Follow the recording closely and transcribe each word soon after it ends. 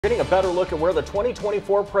Getting a better look at where the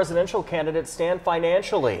 2024 presidential candidates stand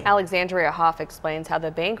financially. Alexandria Hoff explains how the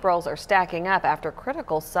bankrolls are stacking up after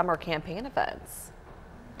critical summer campaign events.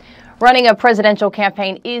 Running a presidential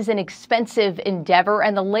campaign is an expensive endeavor,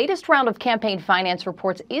 and the latest round of campaign finance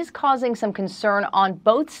reports is causing some concern on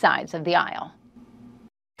both sides of the aisle.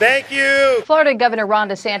 Thank you. Florida Governor Ron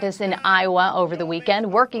DeSantis in Iowa over the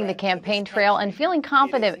weekend, working the campaign trail and feeling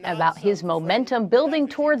confident about his momentum building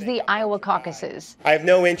towards the Iowa caucuses. I have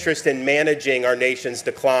no interest in managing our nation's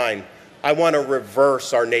decline. I want to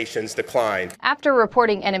reverse our nation's decline. After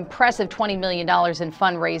reporting an impressive $20 million in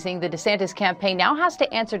fundraising, the DeSantis campaign now has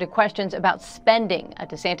to answer to questions about spending. A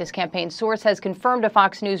DeSantis campaign source has confirmed to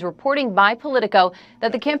Fox News reporting by Politico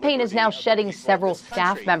that the campaign is now shedding several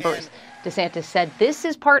staff members. DeSantis said this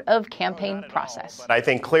is part of campaign process. I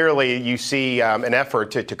think clearly you see an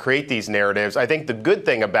effort to create these narratives. I think the good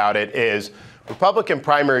thing about it is Republican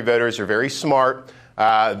primary voters are very smart.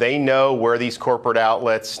 They know where these corporate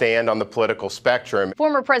outlets stand on the political spectrum.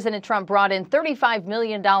 Former President Trump brought in $35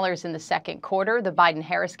 million in the second quarter. The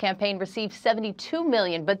Biden-Harris campaign received $72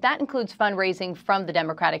 million, but that includes fundraising from the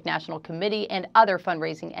Democratic National Committee and other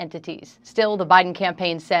fundraising entities. Still, the Biden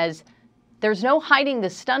campaign says there's no hiding the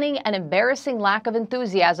stunning and embarrassing lack of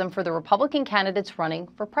enthusiasm for the Republican candidates running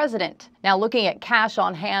for president. Now, looking at cash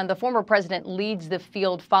on hand, the former president leads the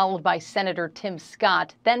field, followed by Senator Tim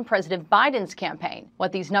Scott, then President Biden's campaign.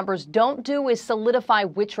 What these numbers don't do is solidify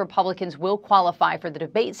which Republicans will qualify for the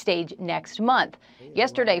debate stage next month.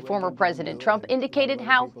 Yesterday, former President Trump indicated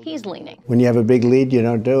how he's leaning. When you have a big lead, you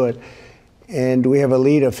don't do it. And we have a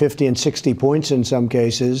lead of 50 and 60 points in some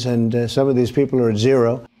cases, and some of these people are at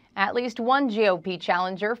zero. At least one GOP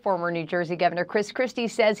challenger, former New Jersey Governor Chris Christie,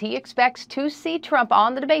 says he expects to see Trump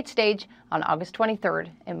on the debate stage on August 23rd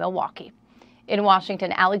in Milwaukee. In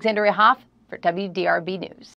Washington, Alexandria Hoff for WDRB News.